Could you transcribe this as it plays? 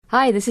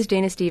Hi, this is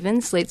Dana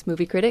Stevens, Slate's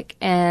movie critic,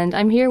 and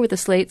I'm here with a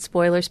Slate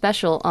spoiler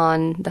special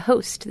on The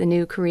Host, the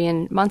new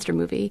Korean monster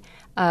movie.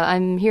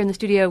 I'm here in the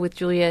studio with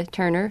Julia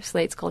Turner,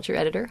 Slate's culture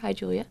editor. Hi,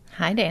 Julia.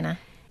 Hi, Dana.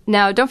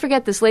 Now, don't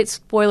forget, the Slate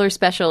spoiler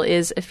special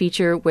is a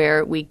feature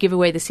where we give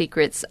away the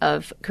secrets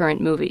of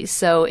current movies.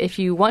 So if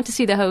you want to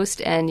see The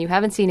Host and you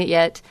haven't seen it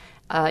yet,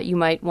 you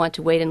might want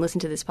to wait and listen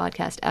to this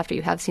podcast after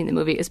you have seen the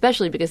movie,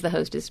 especially because The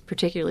Host is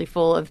particularly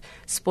full of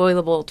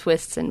spoilable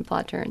twists and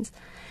plot turns.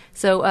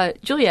 So,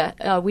 Julia,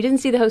 we didn't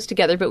see The Host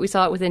together, but we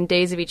saw it within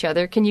days of each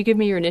other. Can you give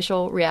me your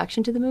initial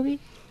reaction to the movie?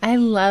 I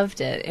loved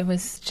it. It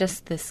was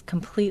just this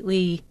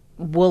completely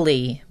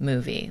woolly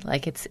movie.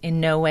 Like, it's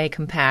in no way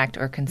compact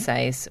or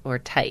concise or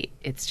tight.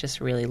 It's just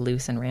really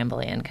loose and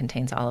rambly and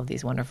contains all of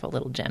these wonderful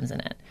little gems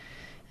in it.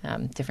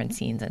 Different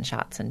scenes and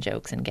shots and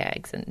jokes and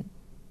gags and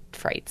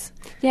frights.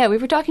 Yeah, we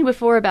were talking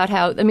before about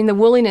how, the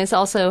wooliness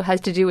also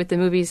has to do with the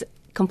movie's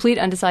complete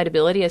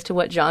undecidability as to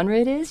what genre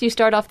it is. You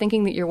start off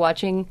thinking that you're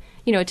watching,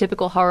 a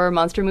typical horror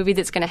monster movie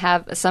that's going to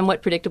have a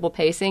somewhat predictable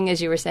pacing, as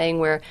you were saying,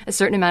 where a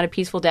certain amount of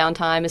peaceful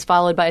downtime is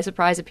followed by a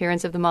surprise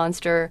appearance of the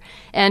monster.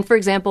 And, for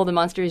example, the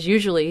monster is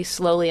usually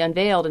slowly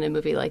unveiled in a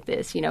movie like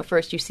this.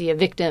 First you see a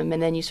victim,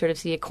 and then you sort of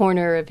see a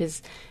corner of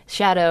his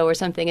shadow or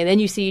something, and then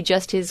you see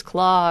just his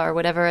claw or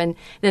whatever, and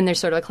then there's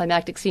sort of a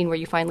climactic scene where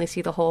you finally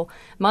see the whole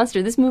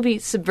monster. This movie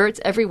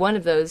subverts every one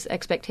of those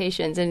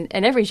expectations and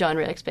every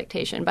genre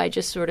expectation by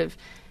just sort of,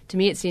 to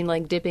me, it seemed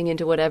like dipping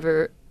into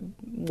whatever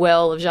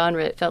well of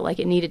genre it felt like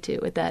it needed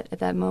to at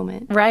that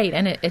moment. Right,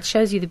 and it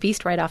shows you the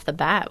beast right off the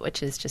bat,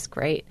 which is just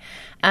great.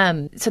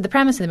 So the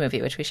premise of the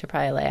movie, which we should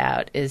probably lay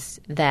out,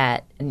 is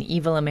that an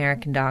evil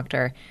American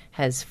doctor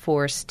has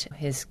forced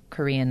his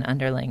Korean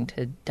underling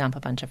to dump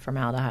a bunch of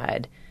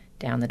formaldehyde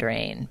down the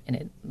drain, and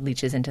it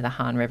leaches into the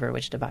Han River,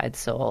 which divides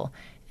Seoul.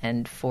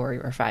 And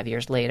 4 or 5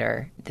 years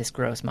later, this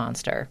gross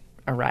monster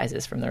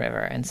arises from the river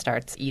and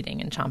starts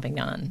eating and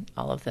chomping on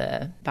all of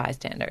the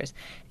bystanders.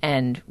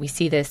 And we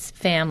see this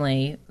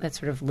family that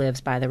sort of lives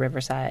by the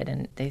riverside,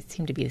 and they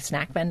seem to be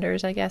snack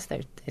vendors, I guess.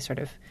 They sort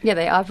of... Yeah,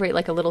 they operate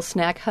like a little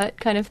snack hut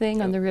kind of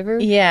thing on the river.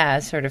 Yeah,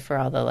 sort of for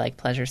all the,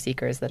 pleasure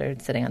seekers that are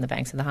sitting on the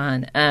banks of the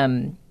Han.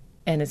 And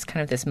it's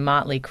kind of this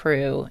motley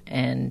crew,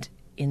 and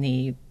in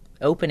the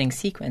opening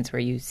sequence where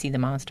you see the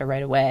monster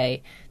right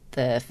away,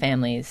 the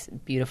family's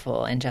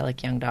beautiful,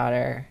 angelic young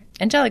daughter...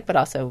 Angelic, but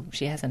also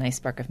she has a nice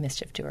spark of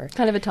mischief to her.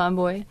 Kind of a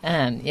tomboy.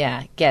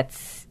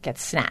 Gets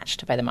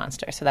snatched by the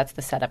monster. So that's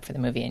the setup for the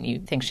movie, and you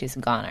think she's a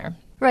goner.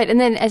 Right, and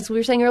then as we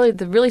were saying earlier,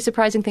 the really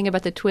surprising thing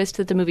about the twist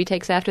that the movie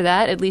takes after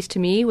that, at least to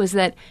me, was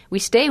that we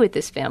stay with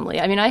this family.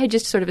 I had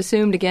just sort of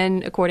assumed,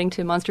 again, according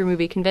to monster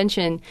movie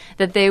convention,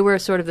 that they were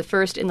sort of the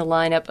first in the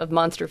lineup of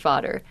monster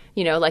fodder.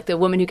 Like the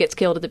woman who gets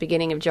killed at the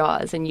beginning of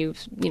Jaws, and you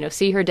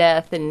see her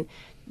death and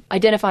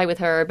identify with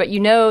her, but you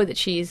know that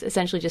she's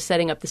essentially just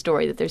setting up the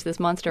story that there's this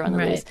monster on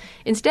the loose.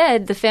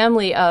 Instead, the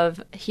family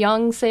of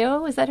Hyung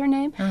Seo, is that her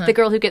name? Uh-huh. The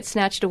girl who gets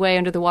snatched away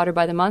under the water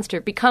by the monster,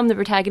 become the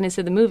protagonists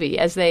of the movie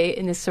as they,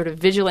 in this sort of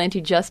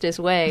vigilante justice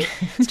way,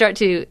 start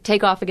to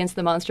take off against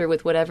the monster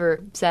with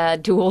whatever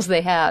sad tools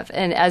they have.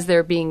 And as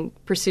they're being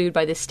pursued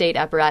by this state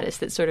apparatus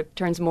that sort of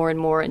turns more and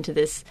more into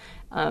this...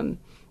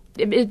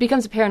 It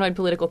becomes a paranoid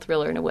political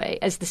thriller in a way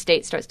as the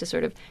state starts to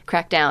sort of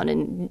crack down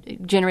and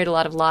generate a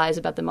lot of lies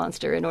about the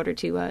monster in order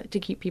to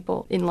keep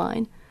people in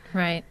line.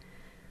 Right.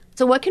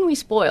 So what can we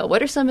spoil?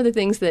 What are some of the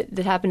things that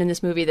happened in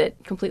this movie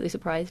that completely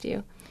surprised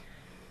you?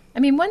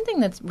 One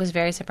thing that was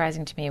very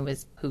surprising to me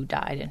was who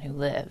died and who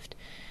lived.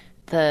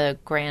 The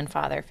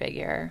grandfather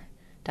figure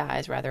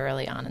dies rather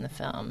early on in the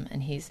film,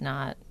 and he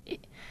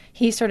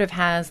sort of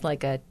has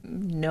like a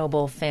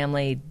noble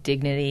family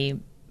dignity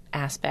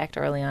aspect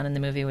early on in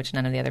the movie, which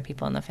none of the other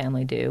people in the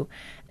family do.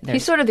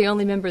 He's sort of the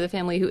only member of the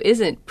family who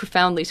isn't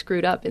profoundly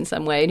screwed up in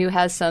some way and who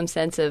has some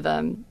sense of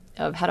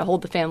how to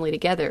hold the family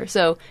together.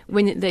 So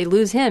when they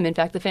lose him, in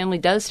fact, the family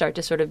does start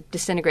to sort of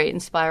disintegrate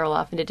and spiral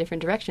off into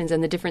different directions,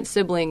 and the different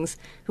siblings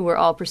who were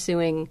all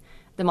pursuing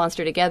the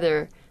monster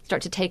together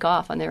start to take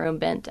off on their own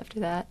bent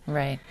after that.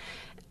 Right.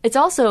 It's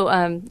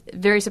also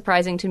very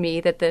surprising to me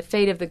that the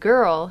fate of the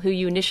girl, who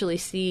you initially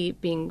see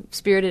being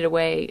spirited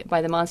away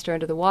by the monster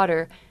under the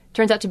water,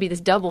 turns out to be this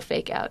double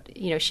fake out.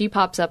 She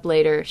pops up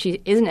later.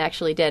 She isn't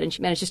actually dead, and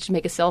she manages to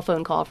make a cell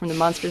phone call from the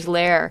monster's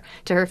lair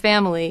to her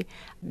family,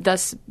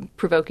 thus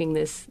provoking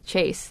this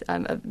chase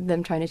of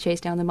them trying to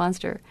chase down the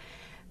monster.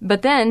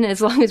 But then,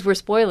 as long as we're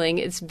spoiling,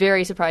 it's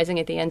very surprising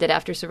at the end that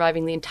after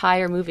surviving the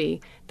entire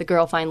movie, the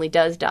girl finally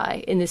does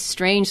die in this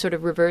strange sort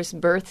of reverse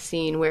birth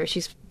scene where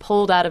she's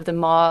pulled out of the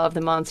maw of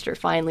the monster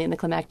finally in the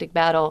climactic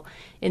battle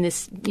in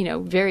this,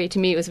 to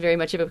me, it was very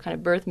much of a kind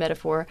of birth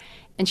metaphor.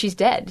 And she's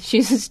dead.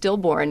 She's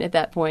stillborn at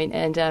that point.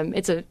 And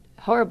it's a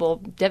horrible,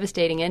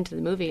 devastating end to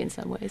the movie in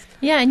some ways.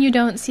 Yeah, and you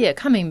don't see it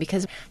coming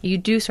because you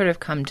do sort of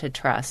come to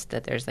trust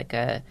that there's like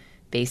a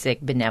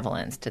basic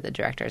benevolence to the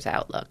director's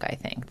outlook, I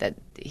think, that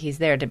he's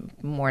there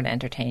more to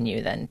entertain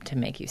you than to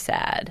make you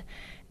sad.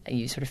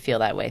 You sort of feel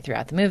that way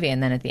throughout the movie,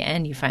 and then at the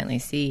end you finally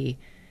see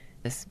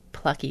this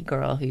plucky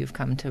girl who you've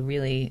come to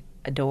really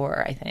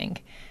adore, I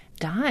think.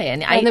 die.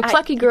 And the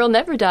plucky girl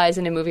never dies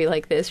in a movie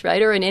like this,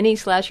 right? Or in any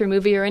slasher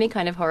movie or any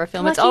kind of horror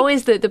film. It's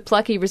always the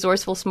plucky,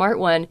 resourceful, smart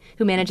one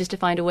who manages to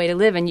find a way to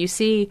live. And you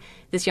see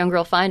this young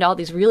girl find all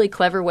these really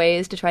clever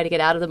ways to try to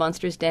get out of the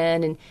monster's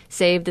den and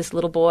save this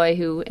little boy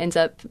who ends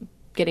up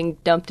getting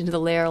dumped into the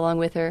lair along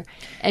with her.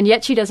 And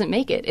yet she doesn't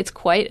make it. It's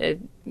quite a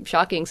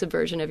shocking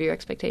subversion of your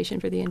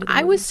expectation for the end of the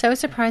movie. I was so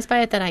surprised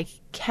by it that I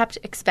kept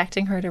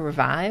expecting her to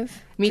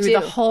revive through too. the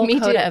whole Me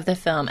coda too. of the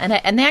film.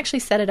 And they actually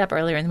set it up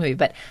earlier in the movie.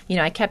 But,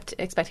 I kept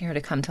expecting her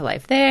to come to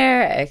life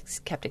there. I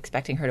kept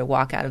expecting her to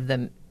walk out of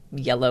the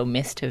yellow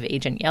mist of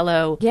Agent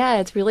Yellow. Yeah,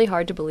 it's really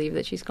hard to believe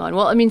that she's gone.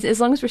 Well, I mean, as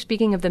long as we're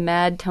speaking of the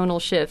mad tonal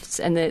shifts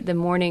and the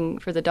mourning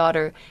for the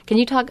daughter, can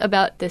you talk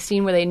about the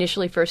scene where they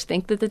initially first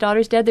think that the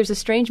daughter's dead? There's a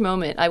strange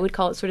moment, I would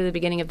call it sort of the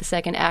beginning of the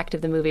second act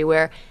of the movie,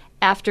 where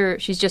after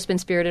she's just been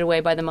spirited away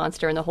by the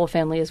monster and the whole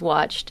family is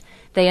watched,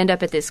 they end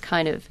up at this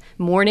kind of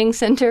mourning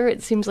center.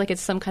 It seems like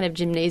it's some kind of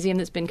gymnasium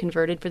that's been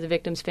converted for the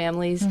victims'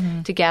 families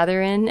to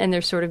gather in, and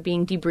they're sort of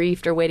being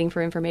debriefed or waiting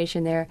for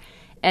information there.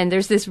 And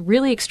there's this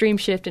really extreme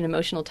shift in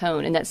emotional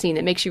tone in that scene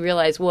that makes you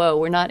realize, whoa,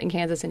 we're not in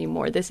Kansas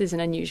anymore. This is an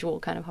unusual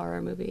kind of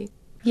horror movie.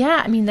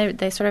 Yeah, I mean,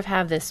 they sort of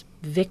have this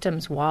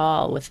victims'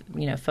 wall with,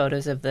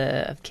 photos of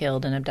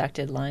killed and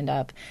abducted lined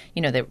up.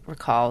 They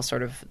recall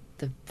sort of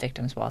the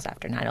victims' walls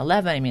after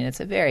 9/11. I mean, it's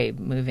a very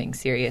moving,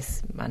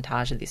 serious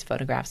montage of these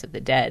photographs of the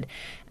dead.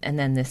 And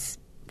then this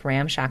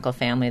ramshackle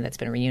family that's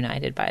been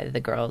reunited by the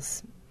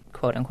girl's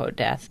quote-unquote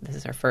death. This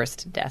is her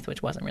first death,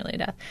 which wasn't really a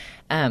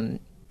death.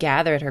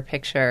 Gather at her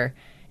picture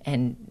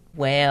and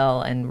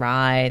wail and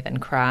writhe and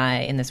cry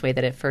in this way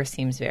that at first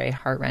seems very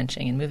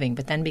heart-wrenching and moving,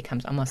 but then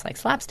becomes almost like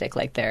slapstick,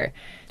 like they're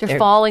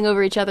falling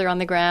over each other on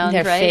the ground,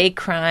 they're right? fake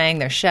crying,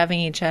 they're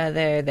shoving each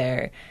other,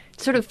 they're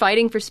sort of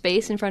fighting for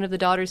space in front of the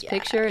daughter's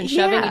picture and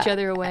shoving each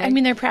other away. I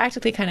mean, they're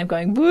practically kind of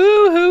going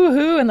woo hoo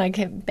hoo and like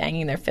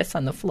banging their fists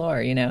on the floor,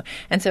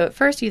 And so at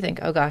first you think,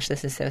 oh gosh,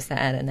 this is so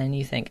sad, and then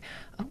you think,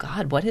 oh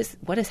God, what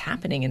is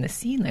happening in the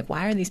scene? Like,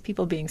 why are these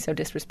people being so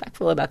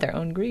disrespectful about their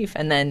own grief?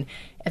 And then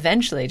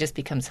eventually it just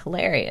becomes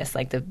hilarious.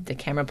 Like the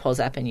camera pulls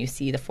up and you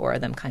see the four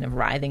of them kind of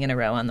writhing in a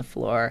row on the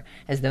floor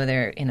as though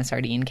they're in a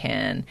sardine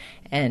can,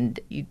 and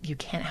you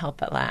can't help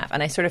but laugh.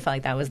 And I sort of felt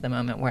like that was the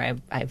moment where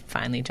I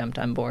finally jumped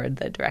on board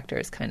the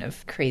director's kind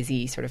of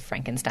crazy sort of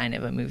Frankenstein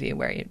of a movie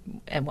where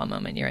at one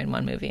moment you're in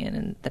one movie and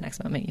in the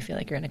next moment you feel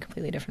like you're in a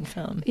completely different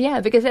film. Yeah,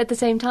 because at the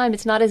same time,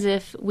 it's not as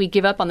if we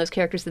give up on those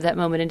characters at that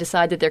moment and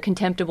decide that they're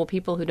contemptible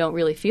people who don't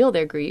really feel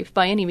their grief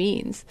by any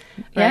means.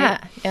 Right?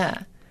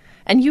 Yeah.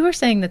 And you were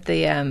saying that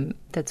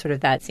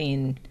that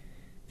scene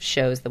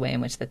shows the way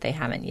in which that they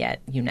haven't yet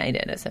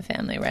united as a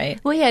family, right?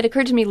 Well, yeah, it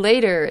occurred to me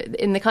later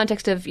in the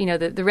context of,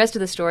 the rest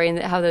of the story and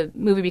how the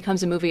movie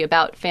becomes a movie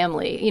about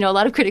family. A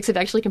lot of critics have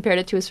actually compared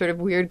it to a sort of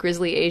weird,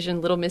 grisly Asian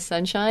Little Miss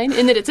Sunshine,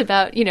 in that it's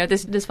about,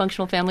 this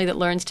dysfunctional family that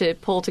learns to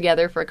pull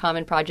together for a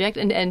common project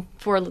and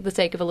for the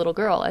sake of a little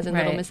girl, as in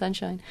Little Miss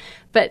Sunshine.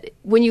 But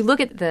when you look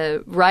at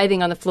the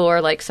writhing on the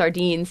floor like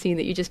sardine scene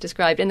that you just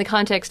described in the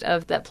context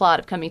of that plot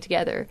of coming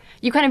together,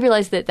 you kind of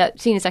realize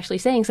that scene is actually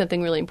saying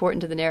something really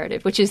important to the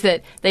narrative, which is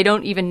that they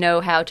don't even know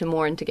how to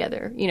mourn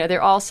together.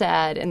 They're all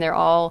sad and they're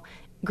all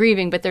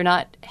grieving, but they're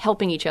not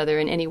helping each other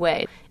in any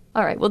way.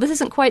 All right, well, this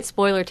isn't quite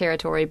spoiler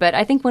territory, but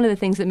I think one of the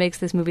things that makes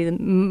this movie the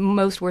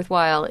most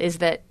worthwhile is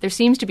that there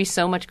seems to be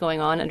so much going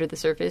on under the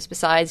surface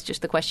besides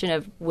just the question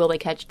of will they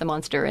catch the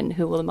monster and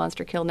who will the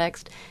monster kill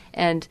next.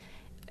 And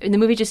the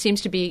movie just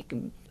seems to be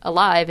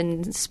alive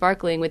and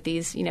sparkling with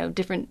these,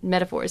 different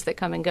metaphors that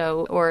come and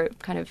go or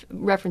kind of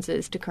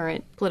references to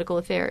current political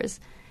affairs.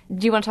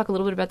 Do you want to talk a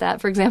little bit about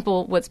that? For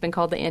example, what's been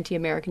called the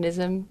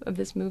anti-Americanism of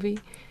this movie?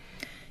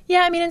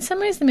 Yeah, I mean, in some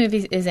ways the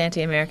movie is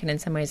anti-American. In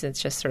some ways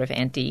it's just sort of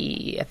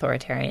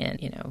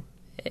anti-authoritarian.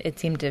 It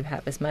seemed to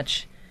have it's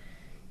much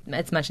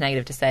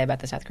negative to say about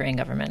the South Korean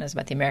government as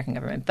about the American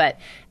government. But,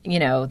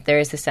 there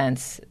is a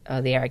sense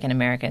the arrogant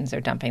Americans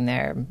are dumping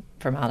their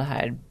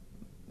formaldehyde,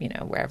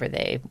 wherever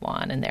they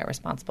want, and they're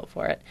responsible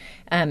for it.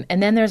 And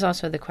then there's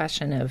also the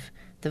question of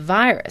the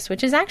virus,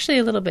 which is actually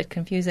a little bit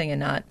confusing and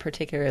not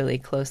particularly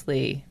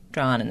closely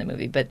drawn in the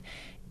movie. But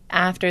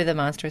after the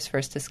monster is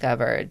first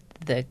discovered,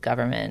 the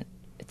government,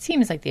 it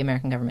seems like the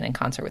American government in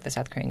concert with the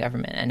South Korean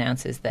government,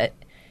 announces that,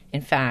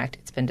 in fact,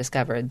 it's been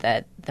discovered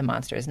that the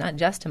monster is not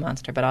just a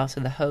monster, but also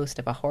the host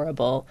of a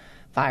horrible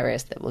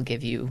virus that will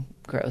give you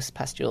gross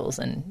pustules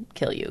and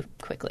kill you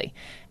quickly.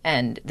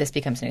 And this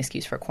becomes an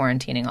excuse for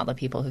quarantining all the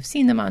people who've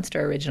seen the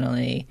monster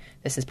originally.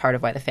 This is part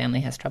of why the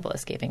family has trouble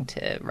escaping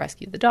to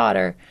rescue the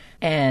daughter.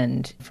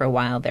 And for a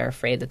while, they're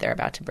afraid that they're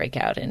about to break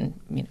out in,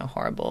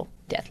 horrible,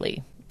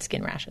 deathly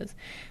skin rashes.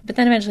 But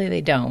then eventually they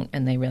don't,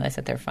 and they realize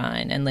that they're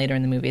fine. And later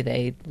in the movie,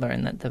 they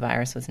learn that the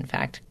virus was, in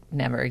fact,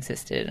 never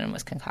existed and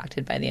was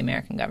concocted by the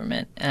American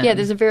government. Yeah,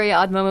 there's a very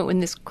odd moment when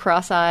this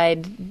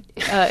cross-eyed,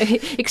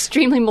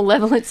 extremely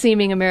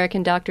malevolent-seeming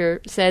American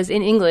doctor says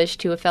in English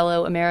to a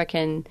fellow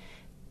American,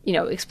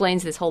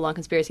 explains this whole long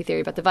conspiracy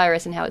theory about the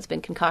virus and how it's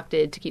been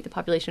concocted to keep the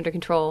population under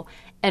control.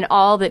 And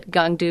all that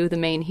Gangdu, the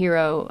main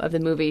hero of the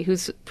movie,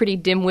 who's a pretty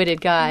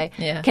dim-witted guy,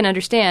 can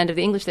understand of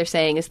the English they're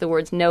saying is the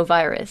words "no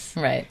virus."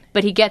 Right.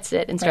 But he gets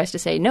it and starts to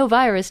say "no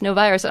virus, no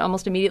virus," and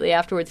almost immediately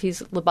afterwards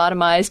he's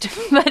lobotomized.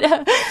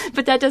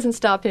 But that doesn't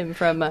stop him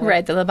from...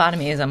 Right, the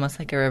lobotomy is almost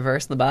like a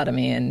reverse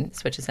lobotomy and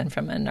switches in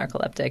from a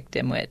narcoleptic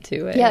dimwit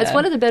to a... Yeah, it's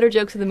one of the better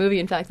jokes of the movie,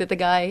 in fact, that the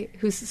guy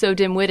who's so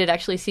dim-witted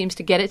actually seems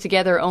to get it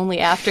together only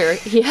after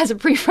he has a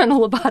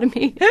prefrontal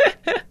lobotomy.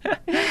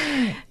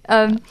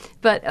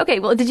 But, okay,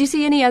 well, did you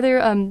see any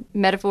other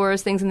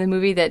metaphors, things in the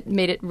movie that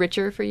made it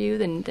richer for you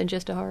than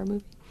just a horror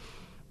movie?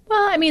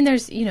 Well, I mean,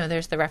 there's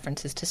the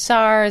references to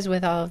SARS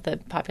with all of the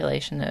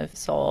population of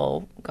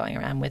Seoul going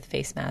around with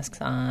face masks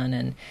on,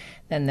 and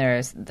then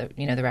there's the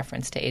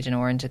reference to Agent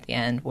Orange at the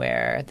end,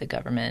 where the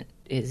government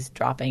is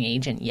dropping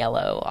Agent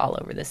Yellow all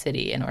over the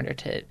city in order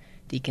to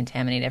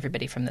decontaminate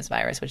everybody from this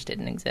virus, which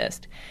didn't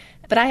exist.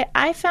 But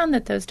I found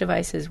that those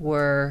devices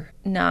were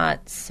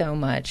not so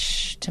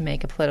much to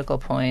make a political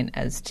point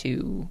as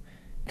to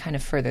kind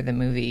of further the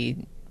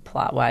movie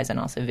plot-wise and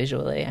also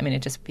visually. I mean,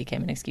 it just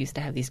became an excuse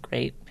to have these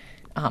great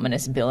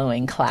ominous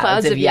billowing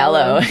clouds of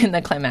yellow in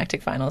the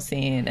climactic final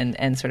scene,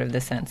 and sort of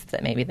the sense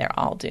that maybe they're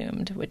all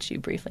doomed, which you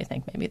briefly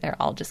think maybe they're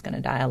all just going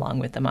to die along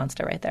with the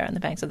monster right there on the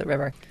banks of the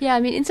river. Yeah, I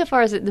mean,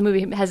 insofar as the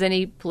movie has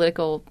any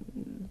political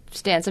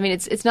stance, I mean,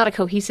 it's not a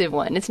cohesive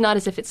one. It's not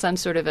as if it's some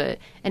sort of an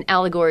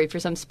allegory for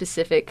some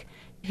specific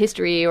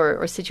history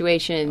or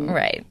situation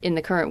in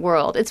the current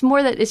world. It's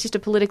more that it's just a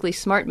politically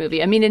smart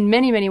movie. I mean, in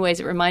many, many ways,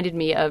 it reminded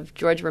me of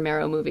George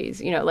Romero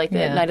movies, like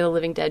the Night of the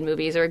Living Dead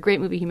movies, or a great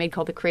movie he made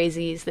called The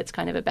Crazies that's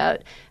kind of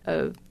about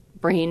a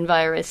brain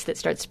virus that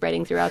starts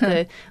spreading throughout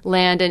the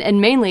land,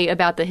 and mainly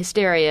about the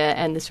hysteria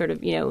and the sort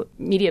of,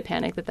 media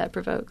panic that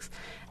provokes.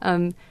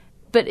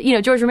 But,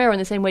 George Romero in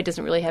the same way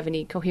doesn't really have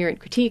any coherent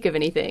critique of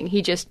anything.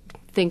 He just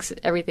thinks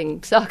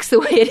everything sucks the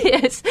way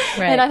it is.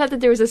 Right. And I thought that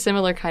there was a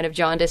similar kind of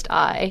jaundiced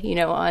eye,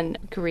 on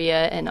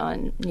Korea and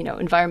on,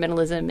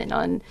 environmentalism and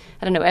on,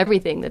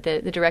 everything that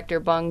the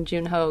director Bong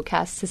Joon-ho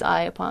casts his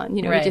eye upon.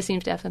 He just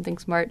seems to have something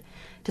smart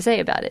to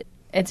say about it.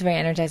 It's very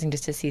energizing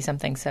just to see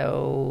something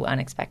so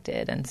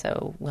unexpected and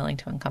so willing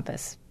to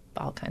encompass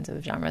all kinds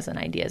of genres and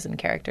ideas and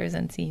characters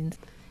and scenes.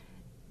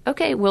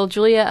 Okay, well,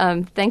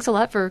 Julia, thanks a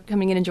lot for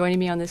coming in and joining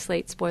me on this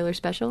Slate spoiler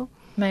special.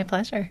 My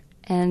pleasure.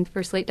 And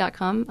for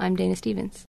Slate.com, I'm Dana Stevens.